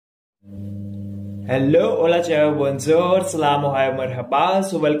Hello, hola, ciao, bonjour, salam, ohio, marhaba.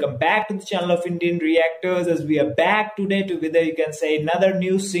 So welcome back to the channel of Indian Reactors as we are back today to whether you can say another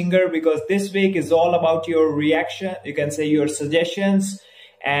new singer, because this week is all about your reaction. You can say your suggestions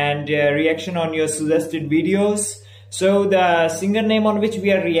and reaction on your suggested videos. So the singer name on which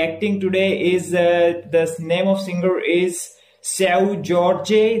we are reacting today is the name of singer is Seu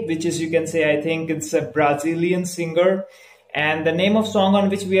Jorge, which is, you can say, I think it's a Brazilian singer. And the name of song on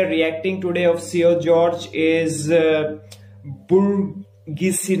which we are reacting today of Seu Jorge is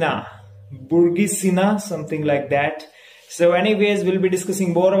Burguesinha, something like that. So anyways, we'll be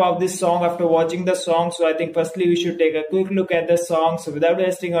discussing more about this song after watching the song. So I think firstly we should take a quick look at the song. So without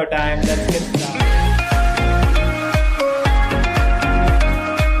wasting our time, let's get started.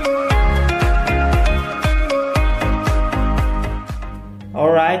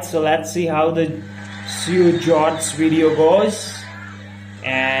 Alright, so let's see how the Seu Jorge's video goes.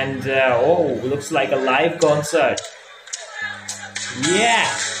 And oh, looks like a live concert. Yeah.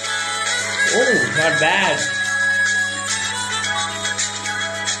 Oh, not bad.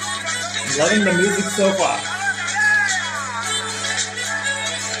 I'm loving the music so far.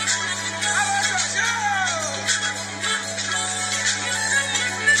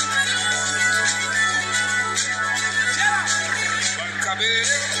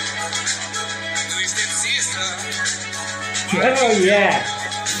 Oh yeah,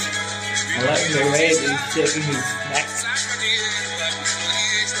 I like the way he's shaking his neck.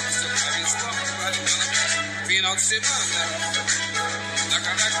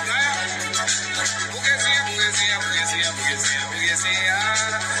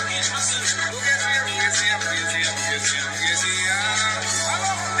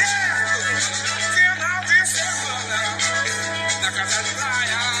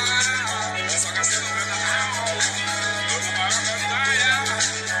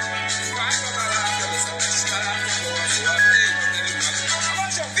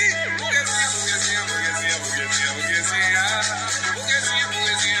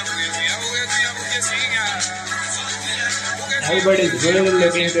 Everybody's really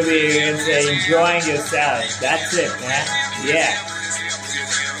looking to be enjoying yourself. That's it, man. Yeah.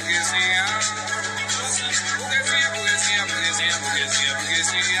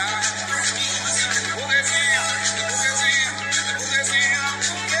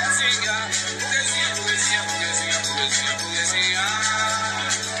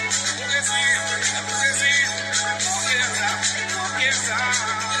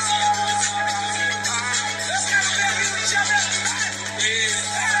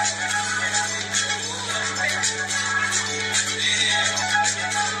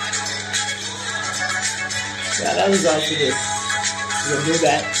 Yeah, that was also good. You can do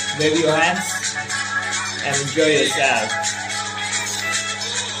that. Wave your hands and enjoy yourself.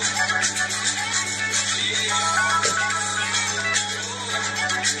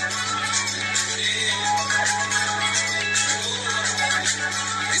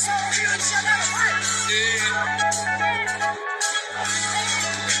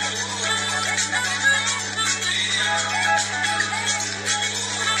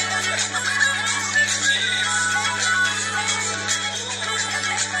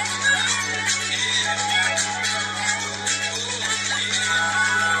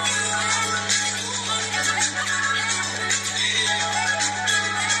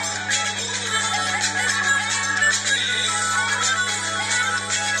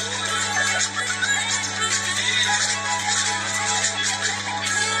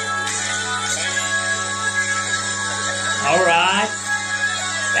 Alright,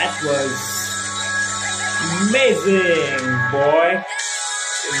 that was amazing, boy.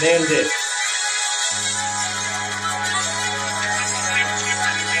 You nailed it.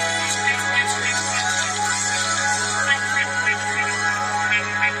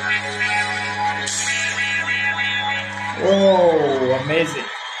 Oh, amazing.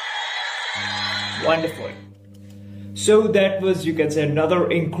 Wonderful. So that was, you can say, another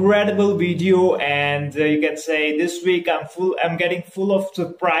incredible video, and you can say this week I'm getting full of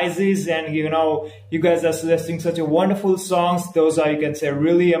surprises, and you know, you guys are suggesting such a wonderful songs. Those are, you can say,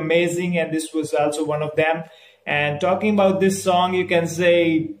 really amazing, and this was also one of them. And talking about this song, you can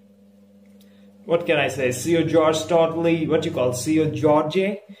say, what can I say, Seu Jorge totally, what you call, Seu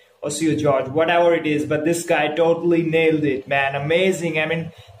Jorge or Seu Jorge, whatever it is, but this guy totally nailed it, man. Amazing. I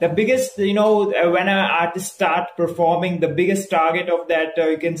mean, the biggest, you know, when an artist start performing, the biggest target of that,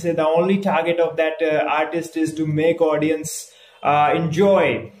 you can say the only target of that artist is to make audience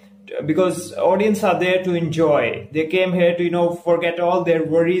enjoy, because audience are there to enjoy. They came here to, you know, forget all their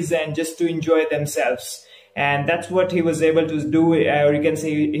worries and just to enjoy themselves. And that's what he was able to do, or you can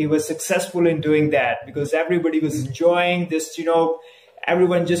say he was successful in doing that, because everybody was enjoying this,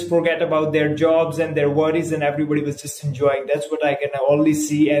 everyone just forget about their jobs and their worries, and everybody was just enjoying. That's what I can only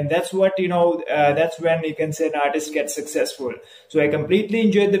see, and that's what that's when you can say an artist gets successful. So I completely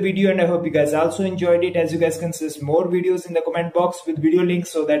enjoyed the video, and I hope you guys also enjoyed it. As you guys can see more videos in the comment box with video links,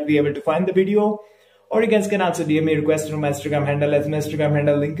 so that we able to find the video. Or you guys can also DM me request from my Instagram handle, as my Instagram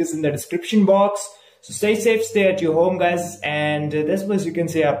handle link is in the description box. So stay safe, stay at your home, guys. And this was, you can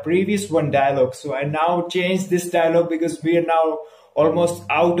say, a previous one dialogue. So I now changed this dialogue because we are now almost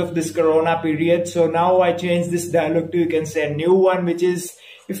out of this corona period. So now I change this dialogue to, you can say, a new one, which is,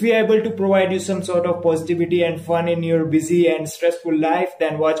 if we are able to provide you some sort of positivity and fun in your busy and stressful life,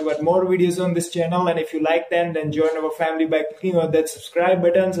 then watch more videos on this channel. And if you like them, then join our family by clicking on that subscribe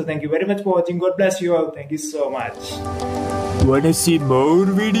button. So thank you very much for watching. God bless you all. Thank you so much. Wanna see more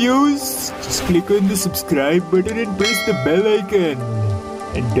videos? Just click on the subscribe button and press the bell icon.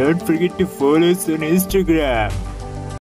 And don't forget to follow us on Instagram.